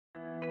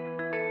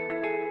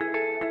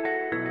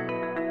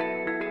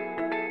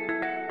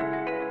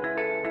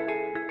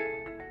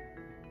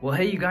Well,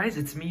 hey you guys,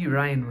 it's me,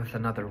 Ryan, with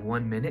another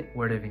 1-minute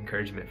word of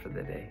encouragement for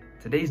the day.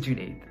 Today's June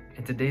 8th,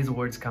 and today's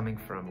word's coming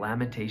from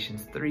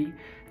Lamentations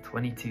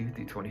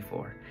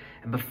 3:22-24.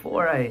 And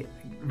before I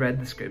read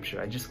the scripture,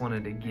 I just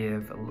wanted to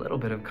give a little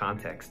bit of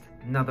context.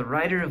 Now, the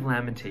writer of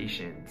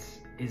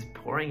Lamentations is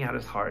pouring out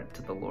his heart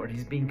to the Lord.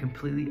 He's being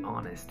completely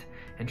honest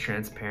and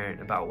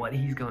transparent about what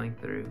he's going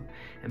through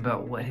and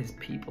about what his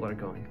people are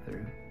going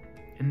through.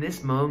 In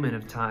this moment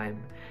of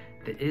time,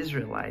 the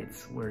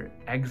Israelites were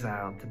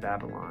exiled to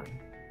Babylon.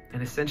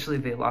 And essentially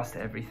they lost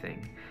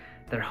everything.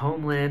 Their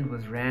homeland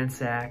was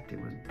ransacked, it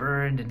was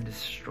burned and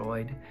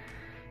destroyed,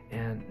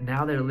 and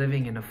now they're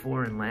living in a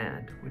foreign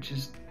land, which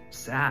is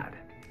sad.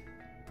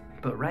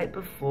 But right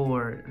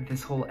before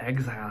this whole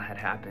exile had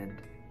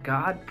happened,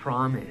 God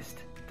promised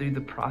through the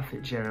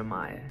prophet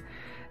Jeremiah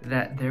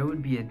that there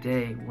would be a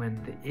day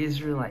when the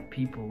Israelite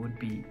people would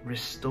be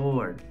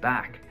restored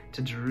back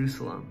to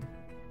Jerusalem.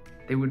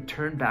 They would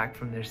turn back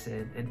from their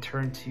sin and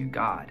turn to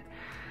God.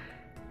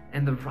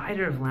 And the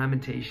writer of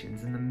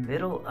Lamentations, in the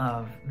middle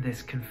of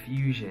this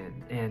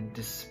confusion and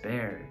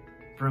despair,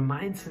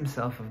 reminds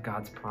himself of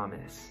God's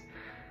promise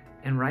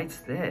and writes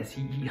this.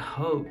 He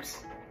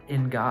hopes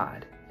in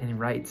God, and he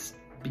writes,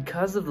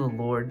 "Because of the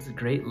Lord's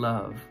great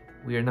love,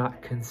 we are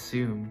not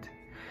consumed,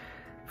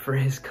 for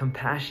his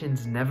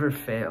compassions never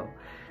fail.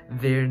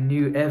 They're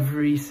new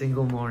every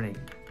single morning."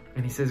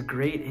 And he says,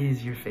 "Great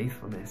is your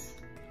faithfulness.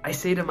 I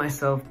say to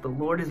myself, the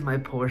Lord is my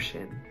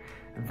portion.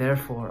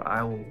 Therefore,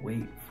 I will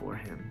wait for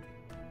him."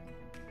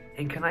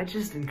 And can I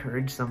just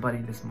encourage somebody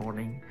this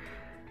morning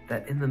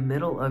that in the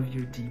middle of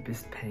your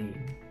deepest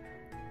pain,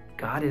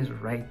 God is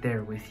right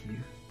there with you.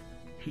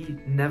 He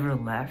never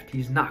left.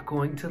 He's not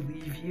going to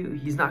leave you.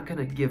 He's not going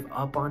to give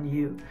up on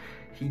you.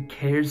 He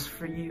cares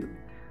for you.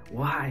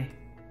 Why?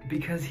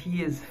 Because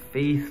he is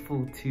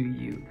faithful to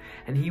you,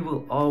 and he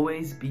will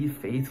always be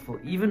faithful.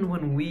 Even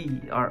when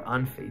we are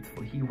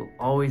unfaithful, he will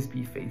always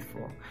be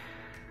faithful.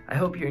 I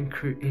hope you're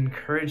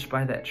encouraged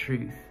by that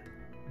truth.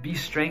 Be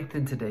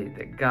strengthened today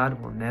that God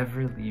will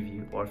never leave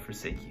you or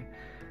forsake you.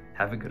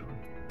 Have a good one.